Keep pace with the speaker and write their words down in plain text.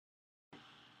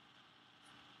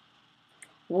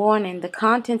Warning, the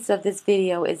contents of this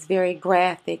video is very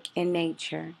graphic in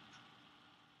nature.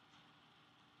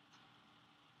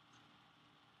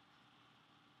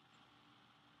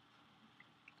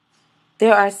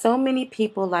 There are so many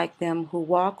people like them who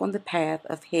walk on the path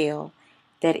of hell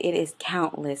that it is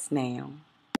countless now.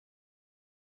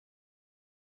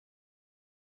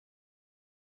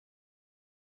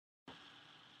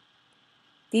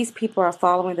 These people are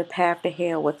following the path to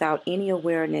hell without any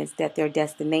awareness that their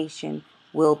destination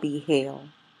will be hell.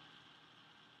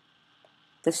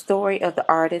 The story of the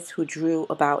artist who drew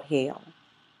about hell.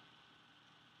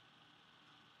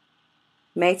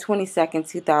 May 22nd,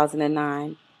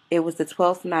 2009. It was the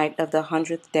 12th night of the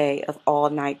 100th day of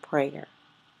all-night prayer.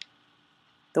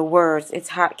 The words,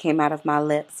 "It's hot," came out of my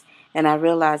lips, and I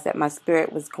realized that my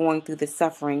spirit was going through the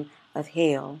suffering of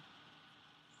hell.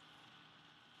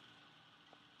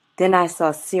 Then I saw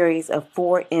a series of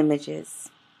 4 images.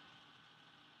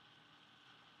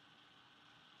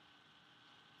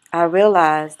 I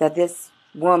realized that this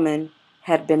woman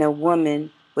had been a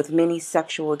woman with many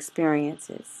sexual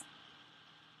experiences.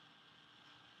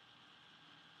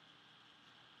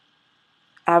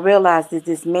 I realized that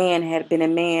this man had been a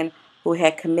man who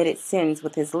had committed sins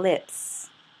with his lips.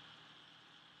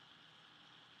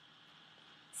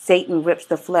 Satan rips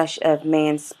the flesh of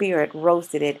man's spirit,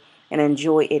 roasted it, and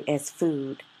enjoyed it as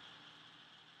food.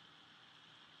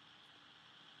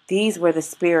 These were the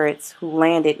spirits who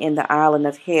landed in the island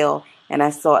of hell, and I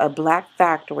saw a black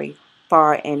factory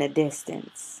far in the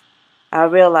distance. I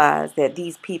realized that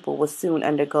these people will soon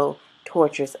undergo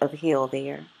tortures of hell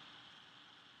there.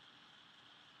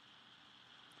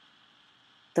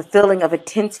 The feeling of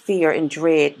intense fear and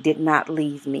dread did not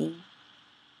leave me.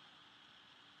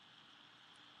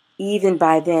 Even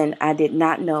by then, I did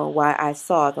not know why I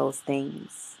saw those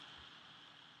things.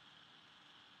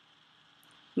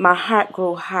 My heart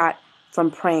grew hot from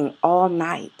praying all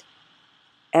night.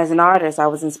 As an artist, I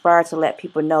was inspired to let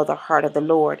people know the heart of the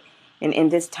Lord, and in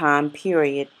this time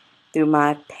period, through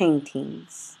my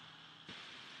paintings.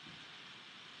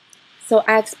 So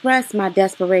I expressed my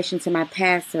desperation to my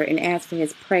pastor and asked for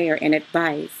his prayer and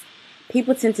advice.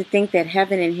 People tend to think that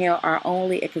heaven and hell are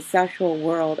only a conceptual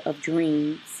world of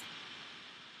dreams.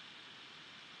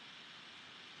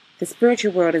 The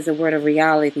spiritual world is a world of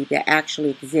reality that actually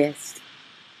exists.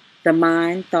 The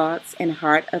mind, thoughts, and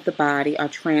heart of the body are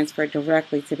transferred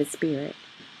directly to the spirit.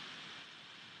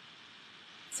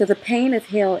 So the pain of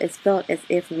hell is felt as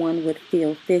if one would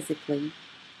feel physically.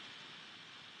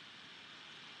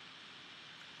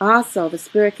 Also, the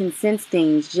spirit can sense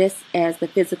things just as the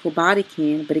physical body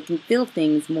can, but it can feel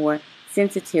things more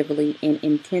sensitively and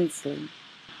intensely.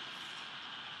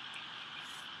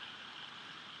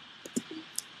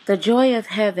 The joy of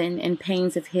heaven and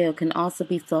pains of hell can also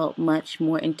be felt much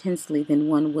more intensely than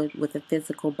one would with a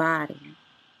physical body.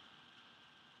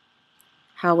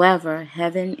 However,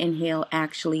 heaven and hell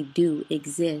actually do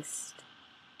exist.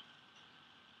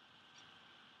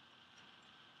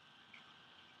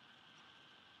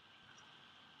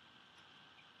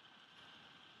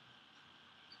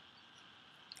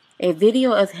 A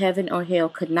video of heaven or hell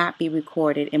could not be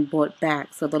recorded and brought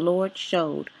back, so the Lord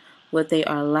showed what they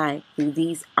are like through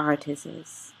these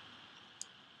artists.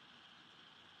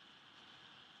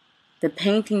 The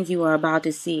paintings you are about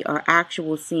to see are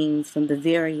actual scenes from the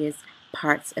various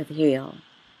parts of hell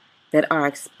that are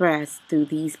expressed through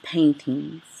these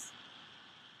paintings.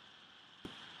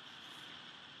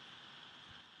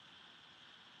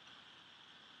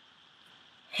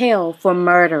 Hell for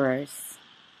murderers.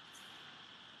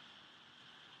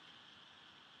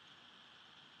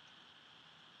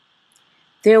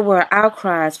 There were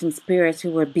outcries from spirits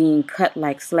who were being cut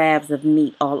like slabs of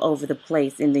meat all over the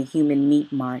place in the human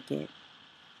meat market.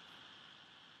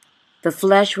 The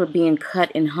flesh were being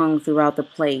cut and hung throughout the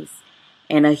place,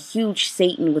 and a huge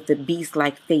Satan with a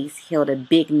beast-like face held a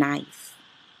big knife.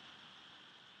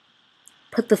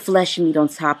 Put the flesh meat on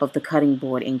top of the cutting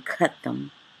board and cut them.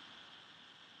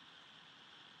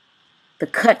 The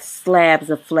cut slabs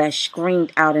of flesh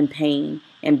screamed out in pain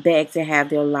and begged to have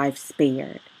their life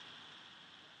spared.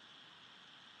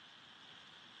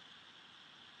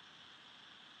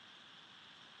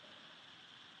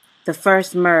 The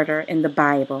first murder in the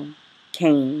Bible,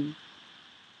 Cain.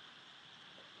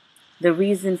 The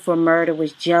reason for murder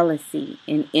was jealousy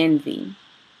and envy.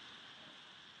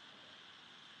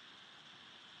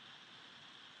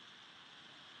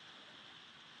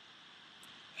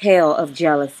 Hell of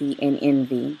jealousy and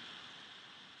envy.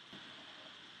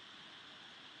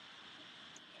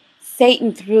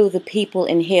 Satan threw the people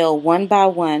in hell one by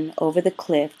one over the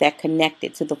cliff that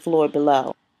connected to the floor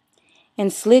below.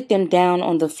 and slid them down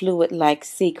on the fluid like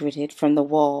secreted from the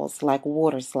walls like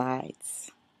water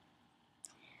slides.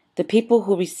 The people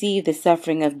who receive the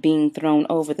suffering of being thrown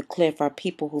over the cliff are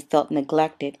people who felt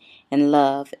neglected and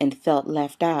loved and felt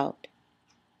left out.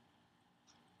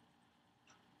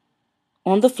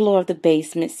 On the floor of the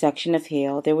basement section of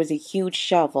hell, there was a huge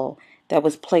shovel that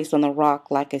was placed on the rock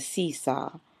like a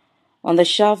seesaw. On the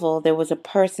shovel, there was a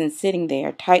person sitting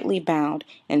there, tightly bound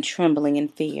and trembling in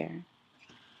fear.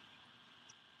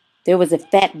 There was a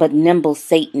fat but nimble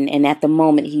Satan, and at the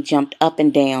moment he jumped up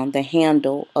and down the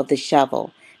handle of the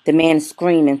shovel. The man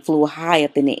screamed and flew high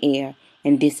up in the air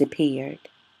and disappeared.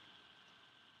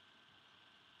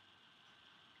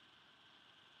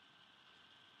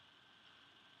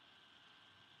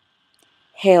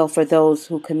 Hell for those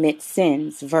who commit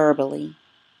sins verbally.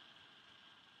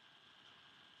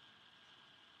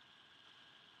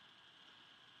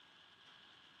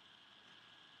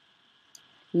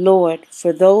 Lord,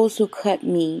 for those who cut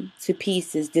me to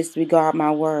pieces, disregard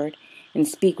my word, and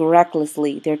speak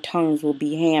recklessly, their tongues will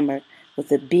be hammered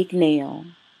with a big nail.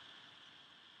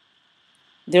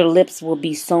 Their lips will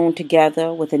be sewn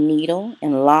together with a needle,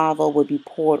 and lava will be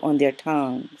poured on their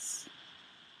tongues.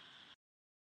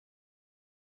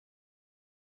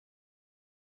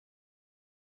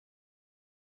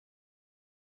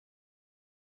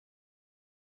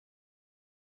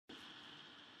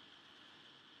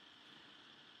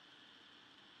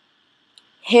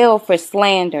 Hell for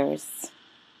slanders.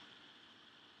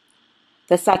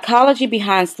 The psychology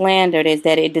behind slander is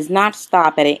that it does not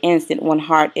stop at an instant one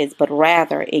heart is, but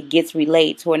rather it gets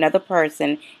relayed to another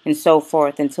person and so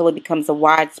forth until it becomes a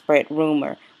widespread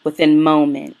rumor within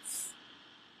moments.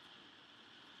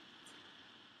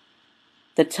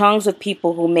 The tongues of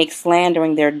people who make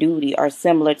slandering their duty are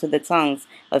similar to the tongues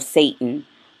of Satan.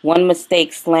 One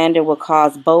mistake slander will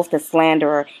cause both the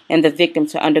slanderer and the victim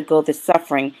to undergo the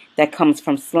suffering that comes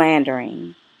from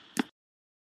slandering.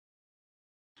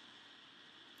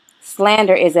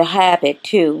 Slander is a habit,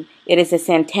 too. It is a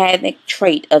satanic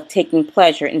trait of taking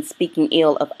pleasure in speaking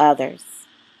ill of others.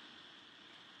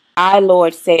 I,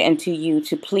 Lord, say unto you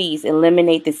to please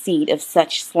eliminate the seed of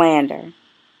such slander.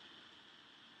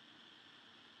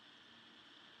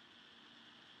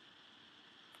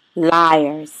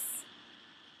 Liars.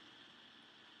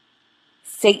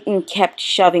 Satan kept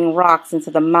shoving rocks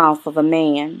into the mouth of a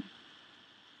man.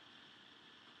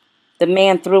 The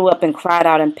man threw up and cried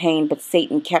out in pain, but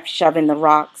Satan kept shoving the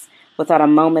rocks without a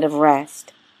moment of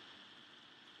rest.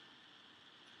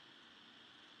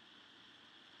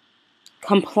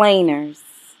 Complainers.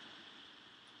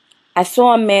 I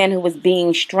saw a man who was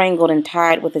being strangled and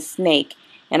tied with a snake,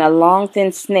 and a long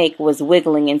thin snake was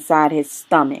wiggling inside his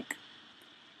stomach.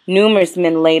 Numerous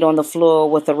men laid on the floor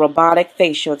with a robotic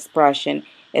facial expression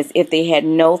as if they had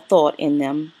no thought in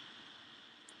them,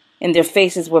 and their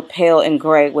faces were pale and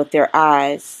gray with their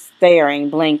eyes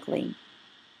staring blankly.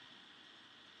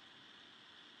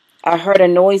 I heard a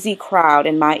noisy crowd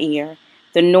in my ear.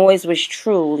 The noise was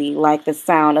truly like the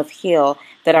sound of hell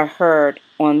that I heard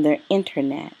on the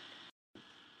internet.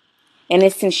 And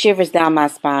it sent shivers down my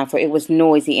spine, for it was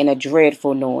noisy and a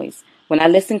dreadful noise. When I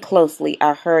listened closely,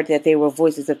 I heard that they were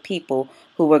voices of people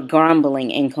who were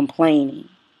grumbling and complaining.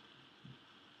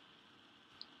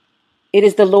 It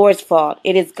is the Lord's fault.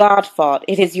 It is God's fault.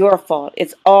 It is your fault.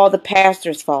 It's all the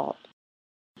pastor's fault.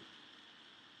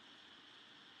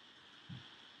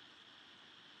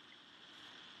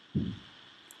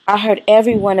 I heard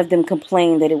every one of them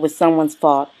complain that it was someone's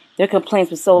fault. Their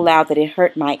complaints were so loud that it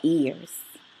hurt my ears.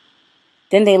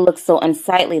 Then they looked so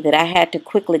unsightly that I had to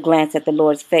quickly glance at the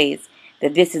Lord's face,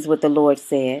 that this is what the Lord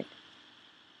said.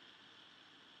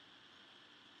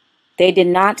 They did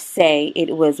not say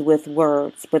it was with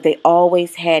words, but they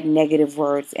always had negative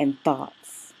words and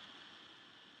thoughts,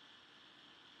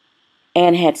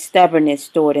 and had stubbornness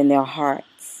stored in their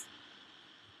hearts.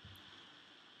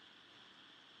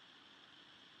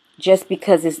 Just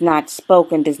because it's not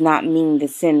spoken does not mean the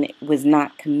sin was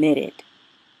not committed.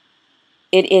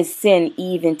 It is sin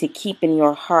even to keep in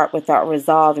your heart without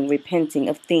resolving, repenting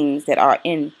of things that are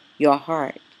in your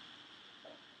heart.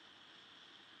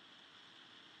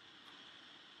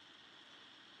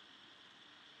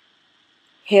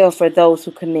 Hell for those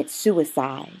who commit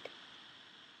suicide.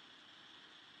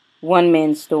 One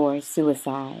man's story,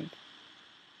 suicide.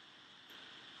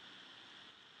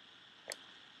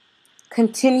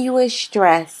 Continuous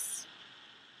stress.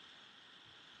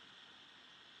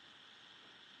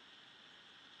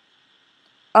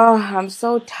 Oh, I'm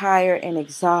so tired and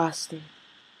exhausted.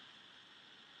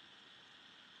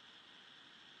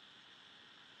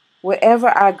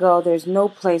 Wherever I go, there's no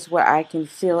place where I can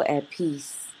feel at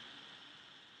peace.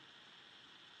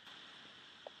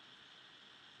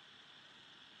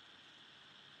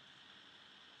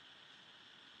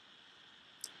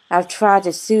 I've tried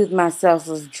to soothe myself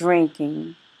with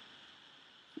drinking.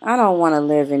 I don't want to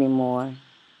live anymore.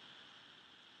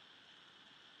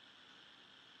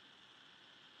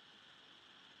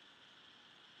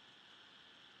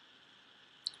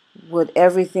 Would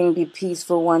everything be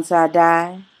peaceful once I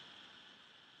die?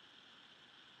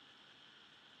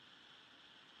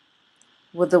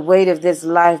 Would the weight of this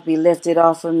life be lifted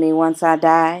off of me once I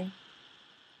die?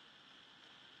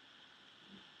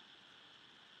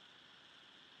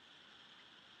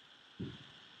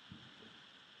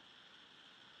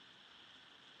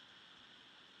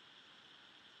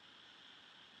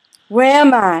 Where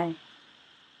am I?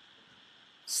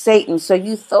 Satan, so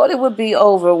you thought it would be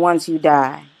over once you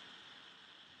die.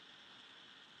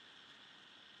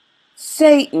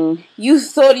 Satan, you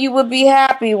thought you would be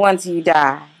happy once you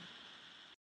die.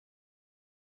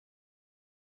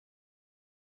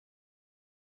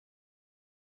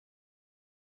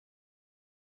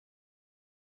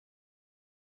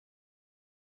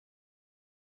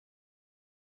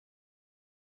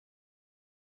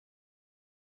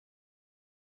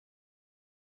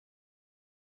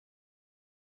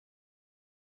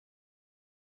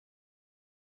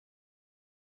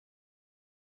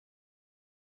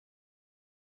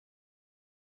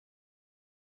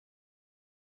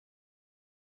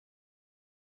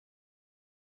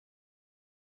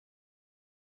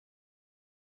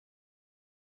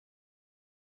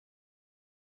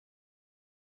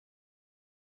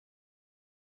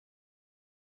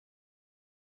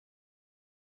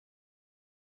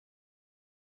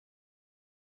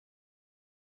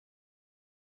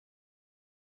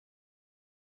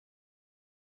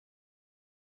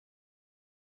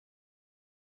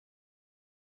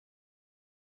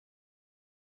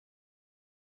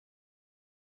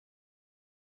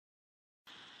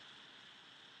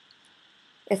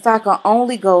 If I could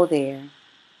only go there.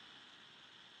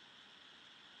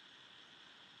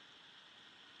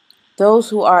 Those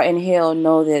who are in hell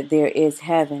know that there is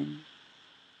heaven.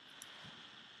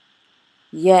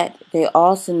 Yet they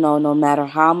also know no matter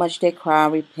how much they cry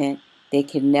and repent, they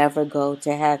can never go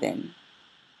to heaven.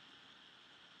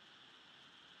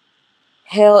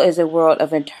 Hell is a world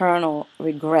of eternal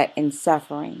regret and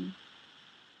suffering.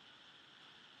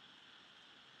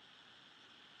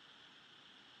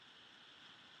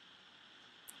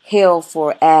 Hell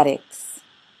for addicts.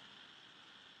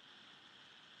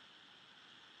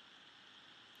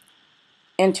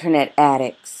 Internet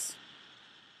addicts.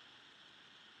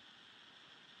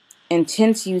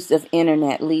 Intense use of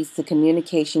internet leads to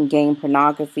communication, game,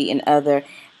 pornography, and other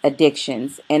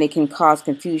addictions, and it can cause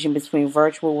confusion between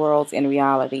virtual worlds and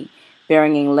reality,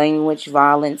 varying language,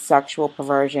 violence, sexual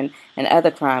perversion, and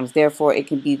other crimes. Therefore, it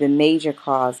can be the major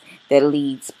cause that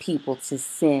leads people to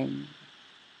sin.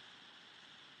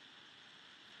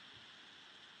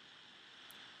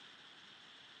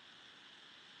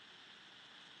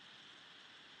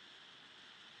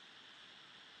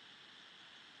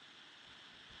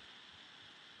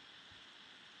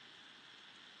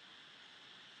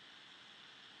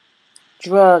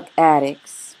 Drug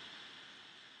addicts.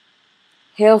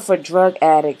 Hell for drug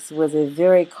addicts was a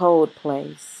very cold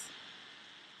place.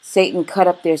 Satan cut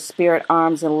up their spirit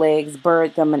arms and legs,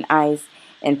 buried them in ice,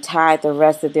 and tied the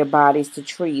rest of their bodies to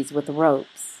trees with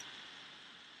ropes.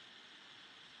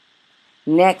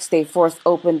 Next, they forced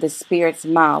open the spirit's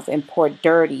mouth and poured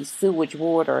dirty sewage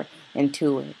water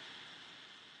into it.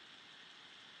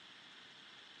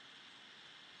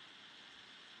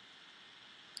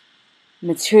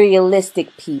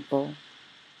 Materialistic people.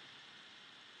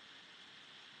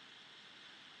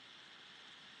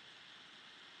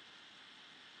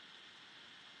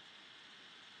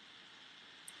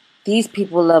 These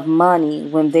people love money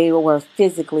when they were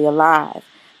physically alive,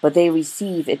 but they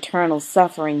receive eternal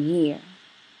suffering here.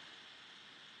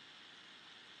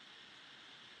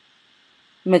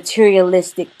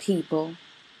 Materialistic people.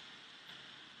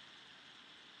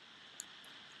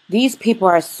 These people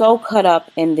are so caught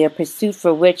up in their pursuit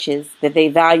for riches that they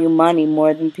value money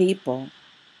more than people,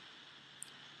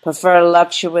 prefer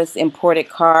luxurious imported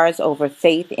cars over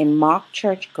faith in mock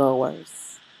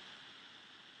churchgoers.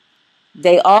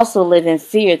 They also live in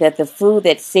fear that the food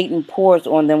that Satan pours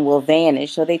on them will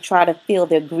vanish, so they try to fill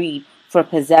their greed for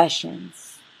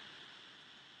possessions.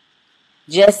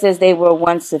 Just as they were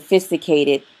once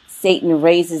sophisticated, Satan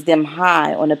raises them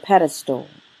high on a pedestal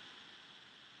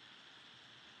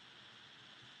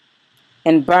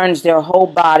and burns their whole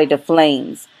body to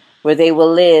flames, where they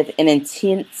will live in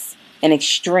intense and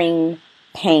extreme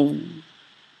pain.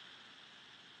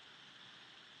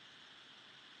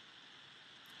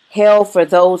 Hell for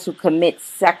those who commit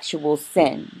sexual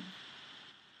sin.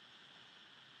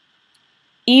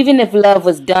 Even if love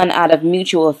was done out of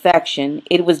mutual affection,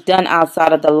 it was done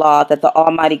outside of the law that the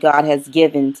Almighty God has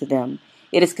given to them.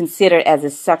 It is considered as a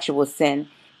sexual sin.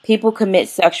 People commit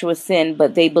sexual sin,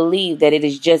 but they believe that it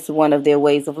is just one of their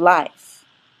ways of life.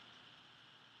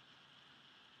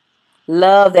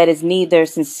 Love that is neither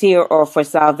sincere or for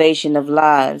salvation of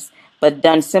lives, but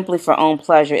done simply for own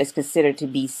pleasure is considered to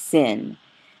be sin.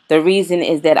 The reason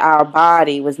is that our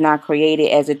body was not created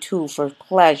as a tool for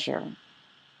pleasure.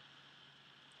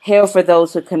 Hell for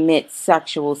those who commit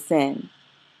sexual sin.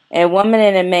 A woman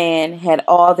and a man had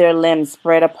all their limbs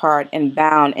spread apart and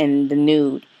bound in the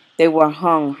nude. They were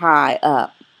hung high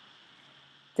up.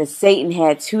 The Satan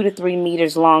had 2 to 3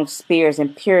 meters long spears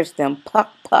and pierced them,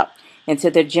 puck, puck, into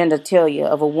the genitalia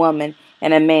of a woman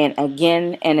and a man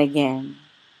again and again.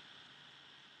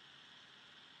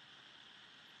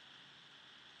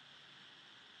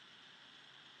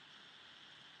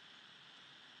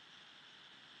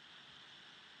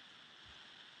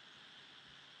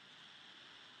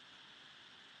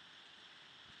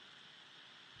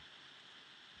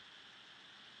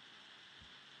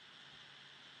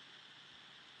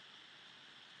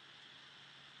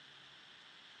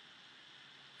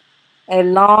 A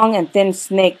long and thin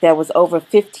snake that was over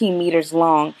 15 meters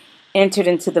long entered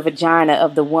into the vagina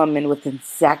of the woman within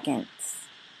seconds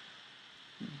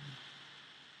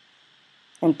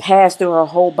and passed through her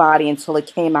whole body until it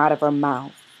came out of her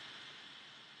mouth.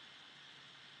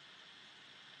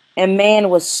 A man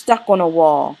was stuck on a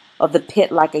wall of the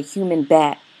pit like a human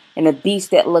bat, and a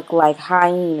beast that looked like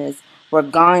hyenas were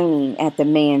gawking at the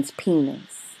man's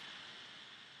penis.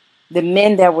 The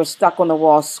men that were stuck on the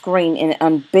wall screamed in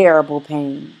unbearable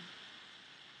pain.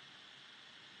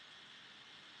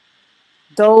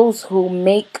 Those who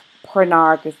make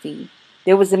pornography,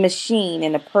 there was a machine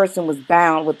and a person was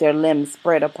bound with their limbs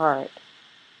spread apart.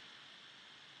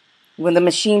 When the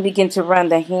machine began to run,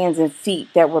 the hands and feet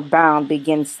that were bound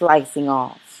began slicing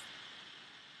off.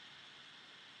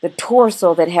 The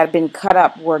torso that had been cut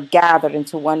up were gathered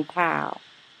into one pile.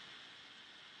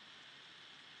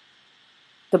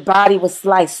 The body was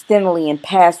sliced thinly and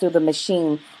passed through the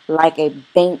machine like a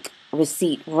bank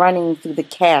receipt running through the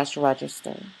cash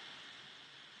register.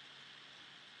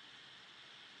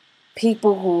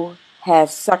 People who have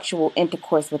sexual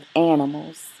intercourse with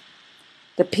animals.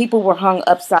 The people were hung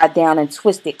upside down and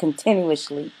twisted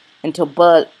continuously until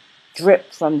blood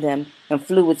dripped from them and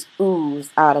fluids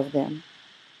oozed out of them.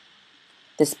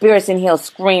 The spirits in hell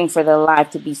screamed for their life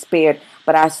to be spared,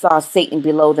 but I saw Satan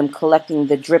below them collecting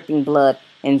the dripping blood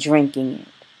and drinking it.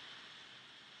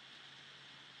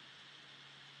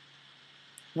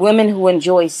 Women who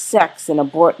enjoy sex and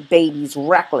abort babies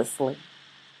recklessly.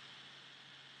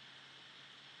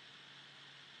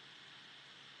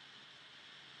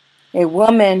 A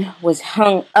woman was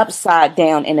hung upside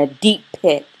down in a deep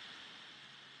pit.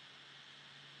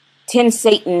 10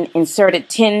 Satan inserted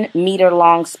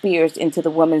 10-meter-long spears into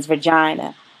the woman's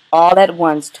vagina, all at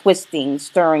once twisting,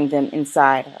 stirring them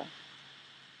inside her.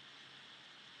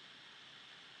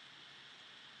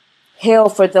 Hell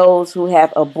for those who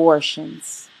have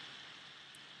abortions.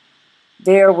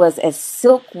 There was a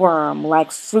silkworm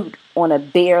like fruit on a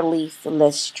bare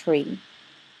leafless tree.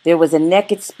 There was a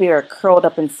naked spirit curled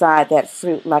up inside that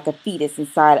fruit like a fetus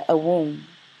inside a womb.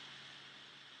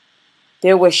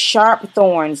 There were sharp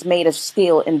thorns made of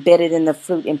steel embedded in the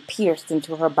fruit and pierced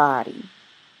into her body.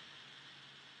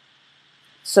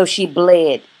 So she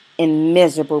bled in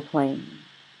miserable pain.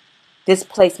 This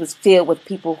place was filled with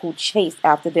people who chased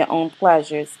after their own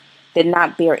pleasures, did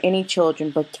not bear any children,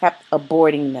 but kept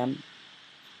aborting them.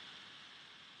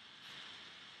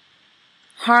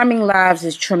 Harming lives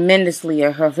is tremendously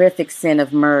a horrific sin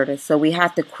of murder, so we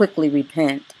have to quickly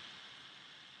repent.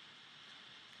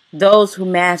 Those who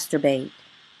masturbate.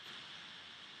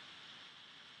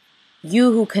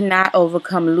 You who cannot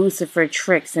overcome Lucifer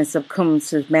tricks and succumb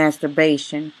to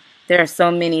masturbation, there are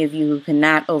so many of you who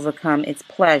cannot overcome its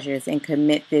pleasures and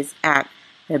commit this act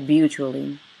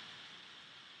habitually.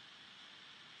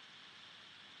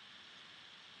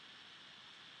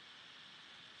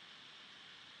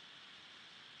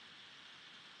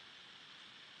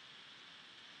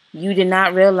 You do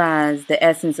not realize the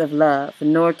essence of love,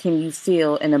 nor can you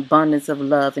feel an abundance of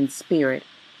love in spirit.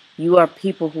 You are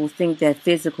people who think that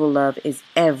physical love is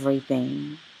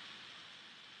everything.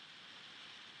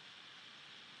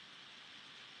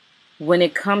 When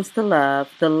it comes to love,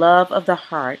 the love of the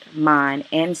heart, mind,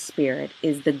 and spirit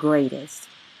is the greatest.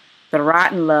 The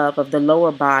rotten love of the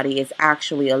lower body is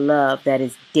actually a love that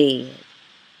is dead.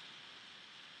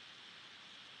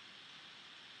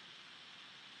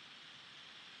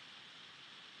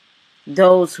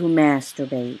 Those who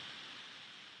masturbate.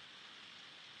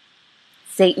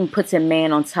 Satan puts a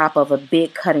man on top of a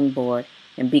big cutting board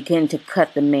and begins to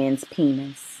cut the man's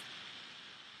penis.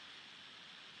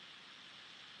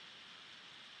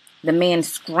 The man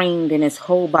screamed and his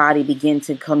whole body began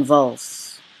to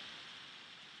convulse.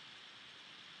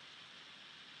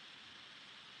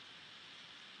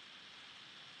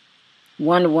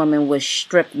 One woman was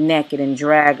stripped naked and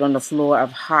dragged on the floor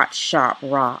of hot, sharp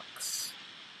rocks.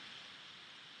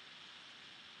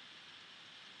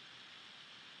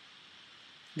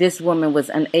 This woman was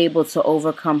unable to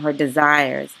overcome her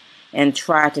desires and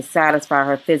tried to satisfy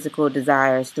her physical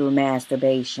desires through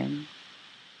masturbation.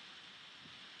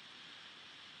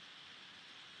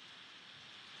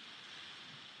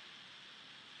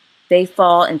 They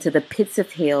fall into the pits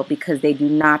of hell because they do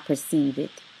not perceive it.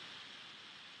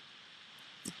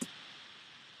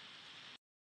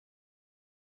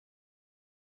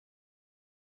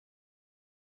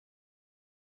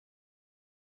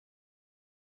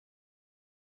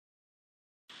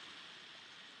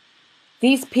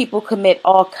 These people commit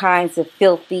all kinds of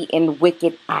filthy and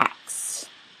wicked acts.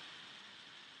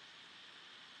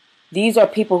 These are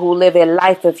people who live a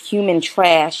life of human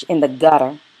trash in the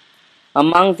gutter.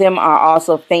 Among them are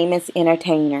also famous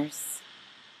entertainers.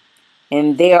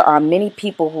 And there are many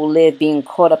people who live being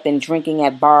caught up in drinking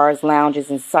at bars,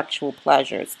 lounges, and sexual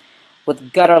pleasures.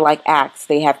 With gutter-like acts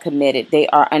they have committed, they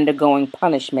are undergoing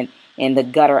punishment in the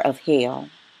gutter of hell.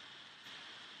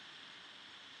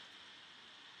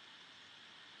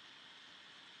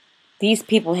 These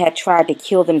people had tried to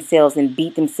kill themselves and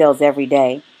beat themselves every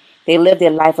day. They lived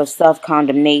a life of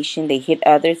self-condemnation. They hit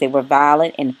others. They were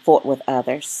violent and fought with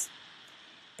others.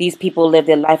 These people lived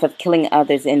a life of killing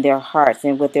others in their hearts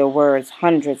and with their words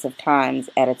hundreds of times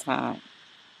at a time.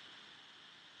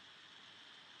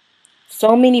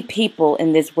 So many people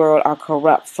in this world are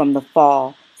corrupt from the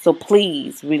fall, so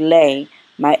please relay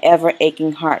my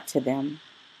ever-aching heart to them.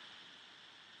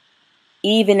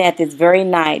 Even at this very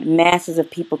night, masses of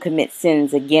people commit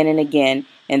sins again and again,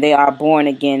 and they are born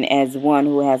again as one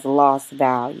who has lost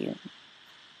value.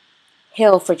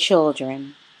 Hell for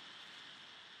children.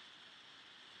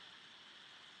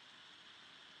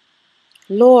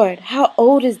 Lord, how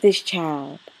old is this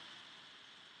child?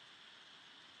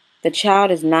 The child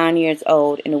is 9 years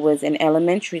old and was an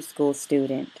elementary school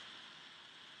student.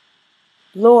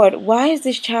 Lord, why is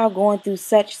this child going through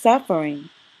such suffering?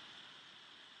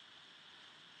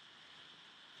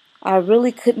 I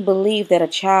really couldn't believe that a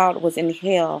child was in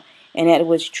hell and that it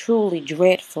was truly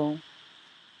dreadful.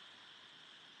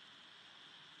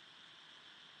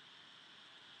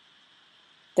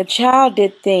 The child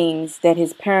did things that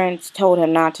his parents told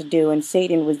him not to do, and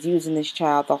Satan was using this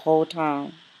child the whole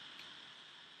time.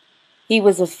 He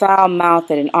was a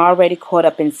foul-mouthed and already caught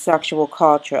up in sexual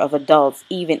culture of adults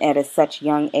even at such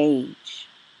young age.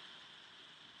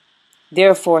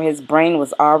 Therefore, his brain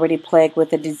was already plagued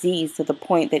with a disease to the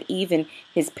point that even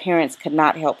his parents could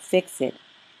not help fix it.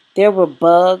 There were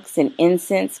bugs and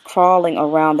insects crawling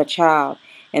around the child,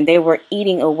 and they were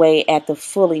eating away at the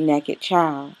fully naked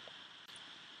child.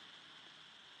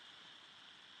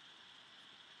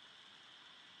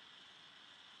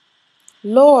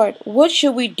 Lord, what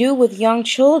should we do with young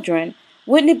children?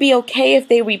 Wouldn't it be okay if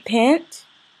they repent?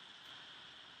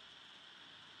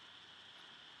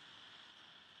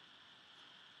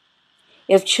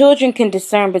 If children can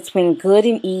discern between good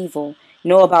and evil,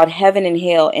 know about heaven and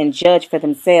hell, and judge for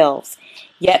themselves,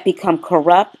 yet become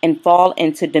corrupt and fall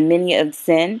into dominion of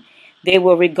sin, they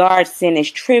will regard sin as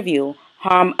trivial,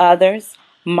 harm others,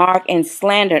 mock and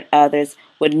slander others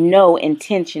with no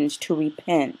intentions to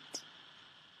repent.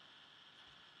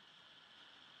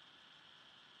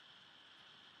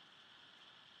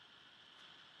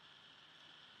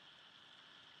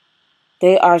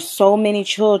 There are so many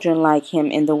children like him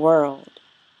in the world.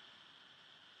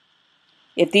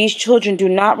 If these children do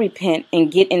not repent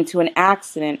and get into an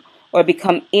accident or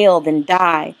become ill, then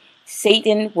die,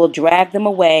 Satan will drag them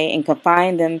away and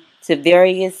confine them to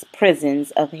various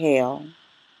prisons of hell.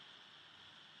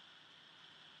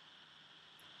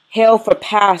 Hell for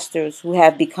pastors who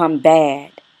have become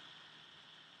bad.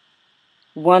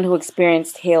 One who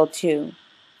experienced hell too.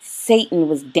 Satan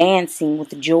was dancing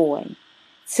with joy.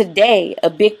 Today, a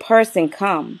big person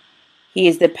come. He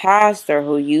is the pastor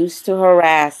who used to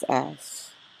harass us.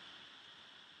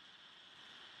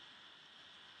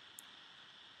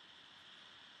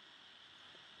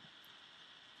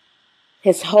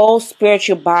 His whole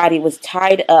spiritual body was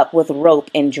tied up with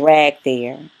rope and dragged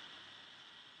there.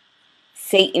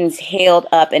 Satan's held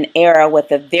up an arrow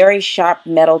with a very sharp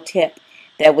metal tip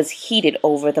that was heated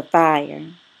over the fire,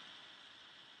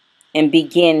 and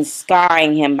began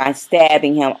scarring him by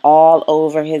stabbing him all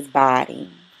over his body.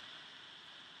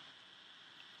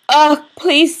 Oh,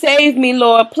 please save me,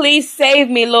 Lord. Please save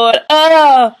me, Lord.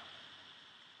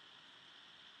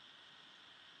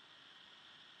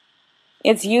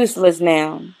 It's useless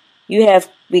now. You have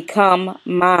become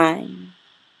mine.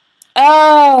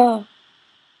 Oh,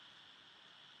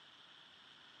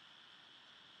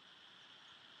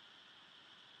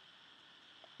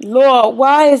 Lord,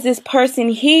 why is this person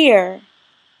here?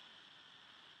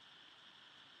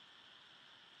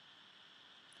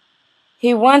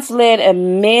 He once led a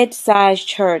mid-sized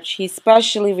church. He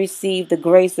specially received the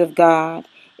grace of God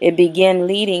and began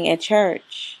leading a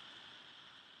church.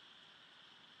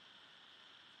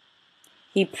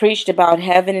 He preached about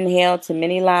heaven and hell to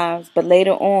many lives, but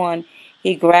later on,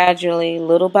 he gradually,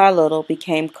 little by little,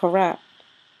 became corrupt.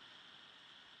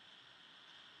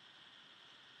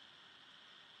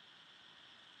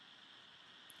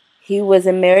 He was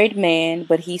a married man,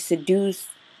 but he seduced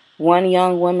one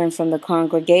young woman from the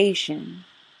congregation,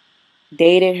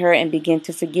 dated her, and began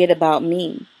to forget about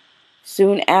me.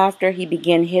 Soon after, he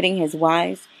began hitting his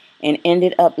wife and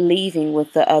ended up leaving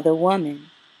with the other woman.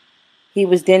 He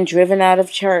was then driven out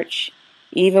of church.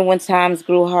 Even when times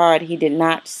grew hard, he did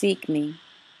not seek me.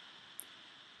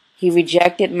 He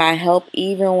rejected my help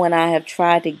even when I have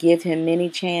tried to give him many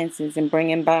chances and bring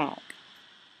him back.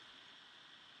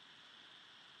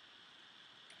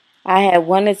 I had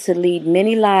wanted to lead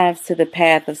many lives to the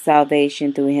path of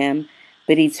salvation through him,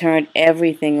 but he turned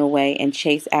everything away and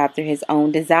chased after his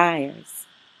own desires.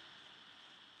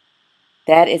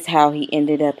 That is how he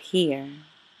ended up here.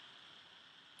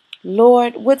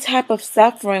 Lord, what type of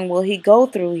suffering will he go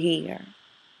through here?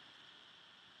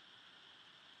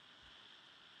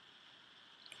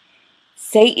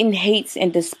 Satan hates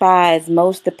and despises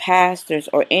most the pastors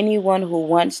or anyone who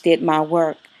once did my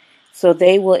work, so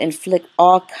they will inflict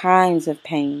all kinds of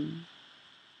pain.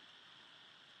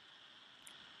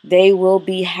 They will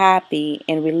be happy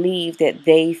and relieved that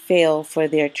they fell for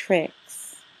their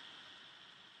tricks.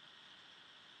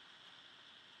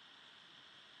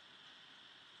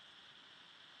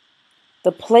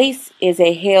 The place is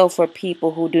a hell for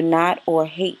people who do not or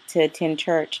hate to attend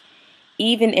church.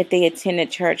 Even if they attend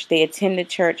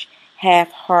church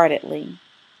half-heartedly.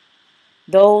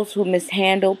 Those who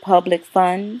mishandle public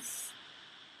funds.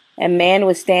 A man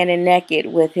was standing naked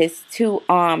with his two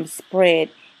arms spread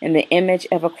in the image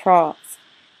of a cross.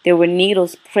 There were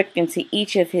needles pricked into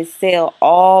each of his cells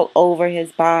all over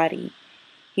his body.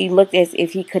 He looked as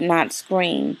if he could not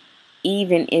scream,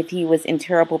 even if he was in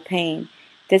terrible pain.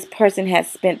 This person had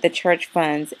spent the church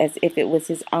funds as if it was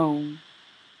his own.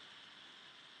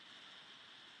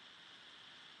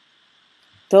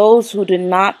 Those who do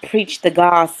not preach the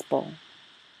gospel.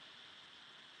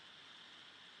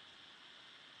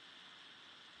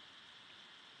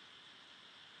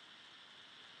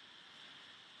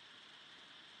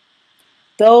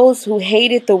 Those who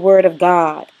hated the word of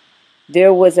God.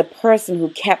 There was a person who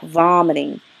kept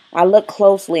vomiting. I looked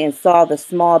closely and saw the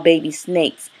small baby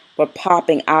snakes were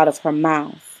popping out of her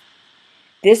mouth.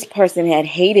 This person had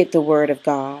hated the word of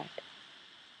God.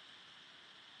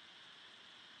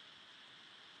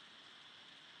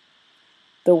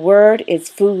 The word is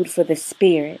food for the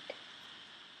spirit.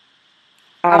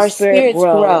 Our spirit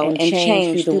grow and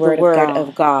change through the word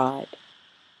of God.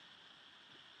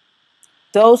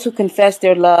 Those who confess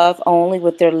their love only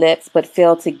with their lips but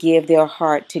fail to give their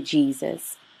heart to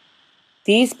Jesus.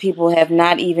 These people have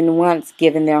not even once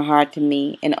given their heart to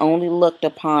me and only looked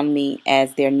upon me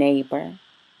as their neighbor.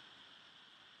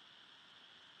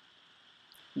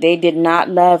 They did not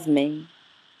love me.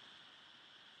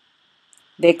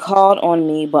 They called on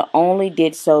me but only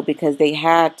did so because they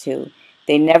had to.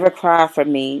 They never cried for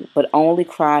me but only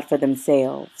cried for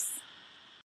themselves.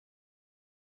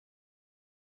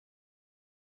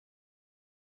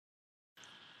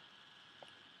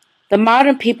 The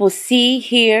modern people see,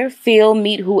 hear, feel,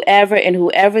 meet whoever and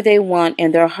whoever they want,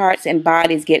 and their hearts and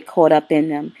bodies get caught up in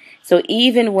them. So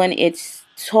even when it's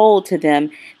told to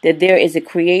them that there is a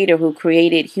creator who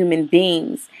created human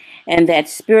beings and that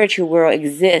spiritual world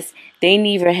exists, they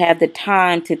neither have the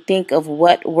time to think of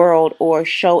what world or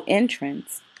show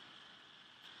entrance.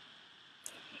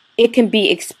 It can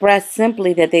be expressed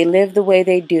simply that they live the way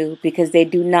they do because they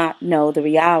do not know the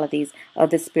realities of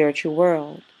the spiritual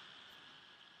world.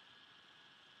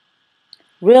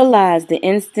 Realize the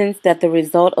instant that the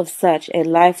result of such a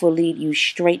life will lead you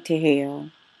straight to hell.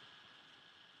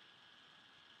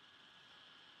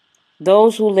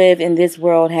 Those who live in this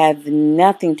world have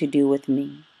nothing to do with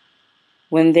me.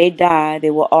 When they die,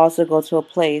 they will also go to a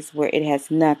place where it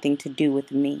has nothing to do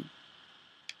with me.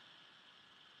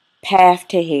 Path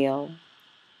to hell.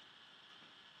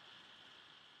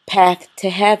 Path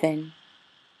to heaven.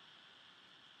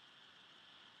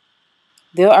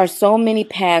 There are so many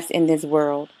paths in this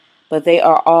world, but they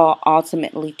are all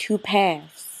ultimately two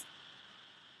paths.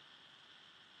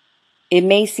 It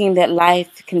may seem that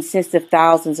life consists of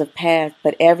thousands of paths,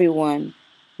 but everyone,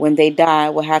 when they die,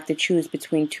 will have to choose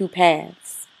between two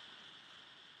paths: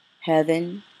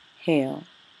 heaven, hell.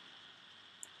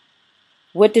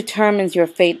 What determines your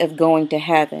fate of going to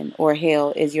heaven or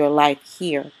hell is your life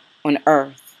here on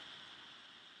earth.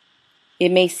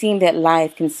 It may seem that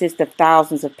life consists of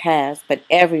thousands of paths, but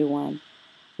everyone,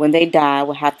 when they die,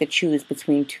 will have to choose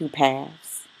between two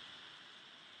paths.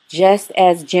 Just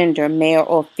as gender, male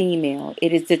or female,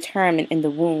 it is determined in the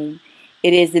womb.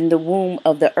 It is in the womb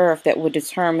of the earth that will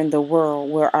determine the world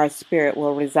where our spirit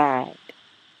will reside.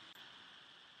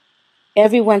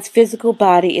 Everyone's physical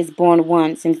body is born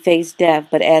once and faced death,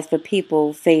 but as for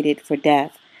people fated for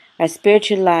death, our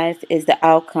spiritual life is the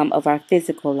outcome of our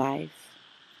physical life.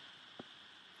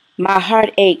 My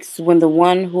heart aches when the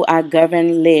one who I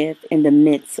govern live in the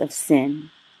midst of sin.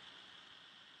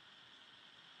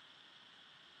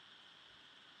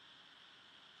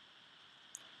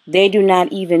 They do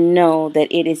not even know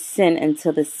that it is sin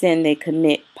until the sin they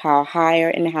commit pile higher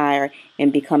and higher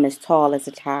and become as tall as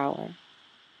a tower.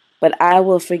 But I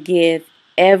will forgive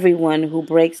everyone who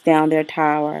breaks down their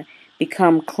tower,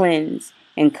 become cleansed,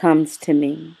 and comes to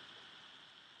me.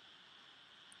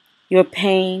 Your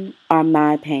pain are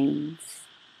my pains.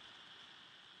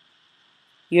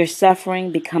 Your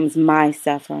suffering becomes my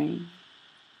suffering.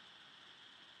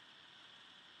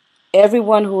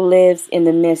 Everyone who lives in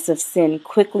the midst of sin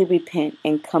quickly repent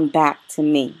and come back to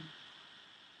me.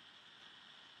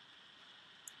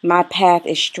 My path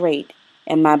is straight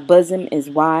and my bosom is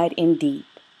wide and deep.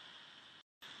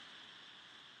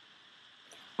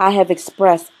 I have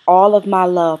expressed all of my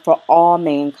love for all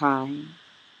mankind.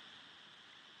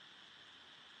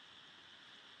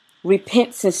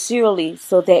 Repent sincerely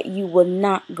so that you will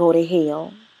not go to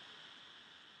hell.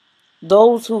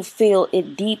 Those who feel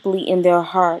it deeply in their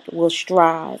heart will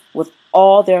strive with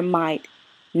all their might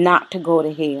not to go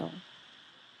to hell.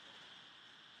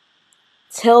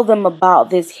 Tell them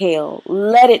about this hell.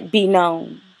 Let it be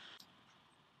known.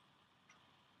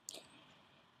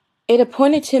 It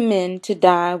appointed to men to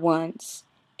die once,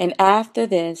 and after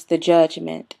this the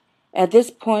judgment. At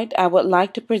this point, I would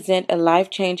like to present a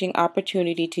life-changing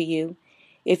opportunity to you.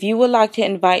 If you would like to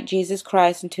invite Jesus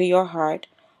Christ into your heart,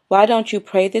 why don't you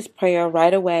pray this prayer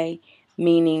right away,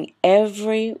 meaning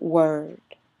every word?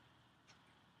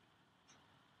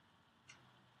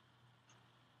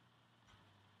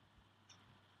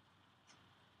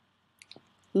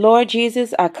 Lord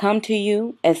Jesus, I come to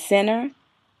you a sinner.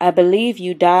 I believe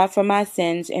you died for my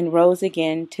sins and rose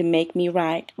again to make me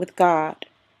right with God.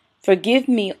 Forgive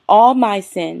me all my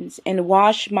sins and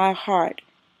wash my heart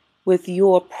with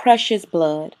your precious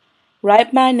blood.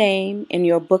 Write my name in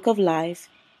your book of life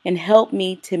and help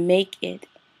me to make it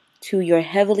to your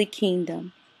heavenly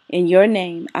kingdom. In your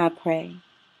name I pray.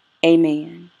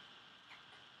 Amen.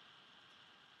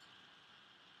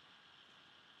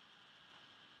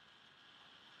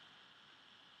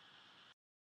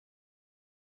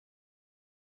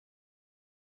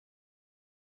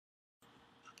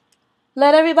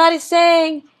 Let everybody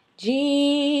sing.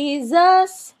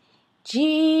 Jesus,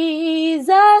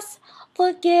 Jesus,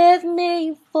 forgive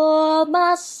me for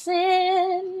my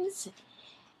sins.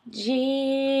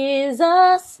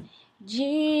 Jesus,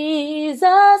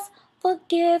 Jesus,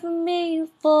 forgive me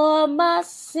for my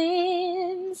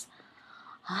sins.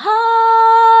 Hallelujah,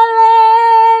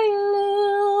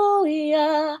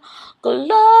 glory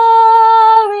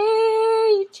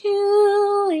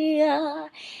to ya.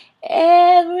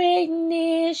 Every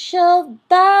knee shall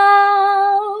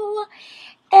bow,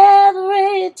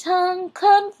 every tongue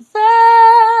confess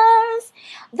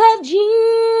that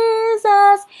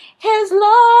Jesus is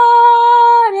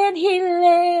Lord, and He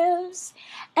lives.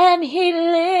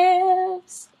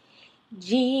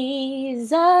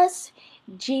 Jesus,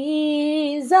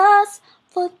 Jesus,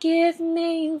 forgive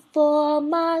me for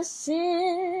my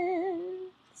sins.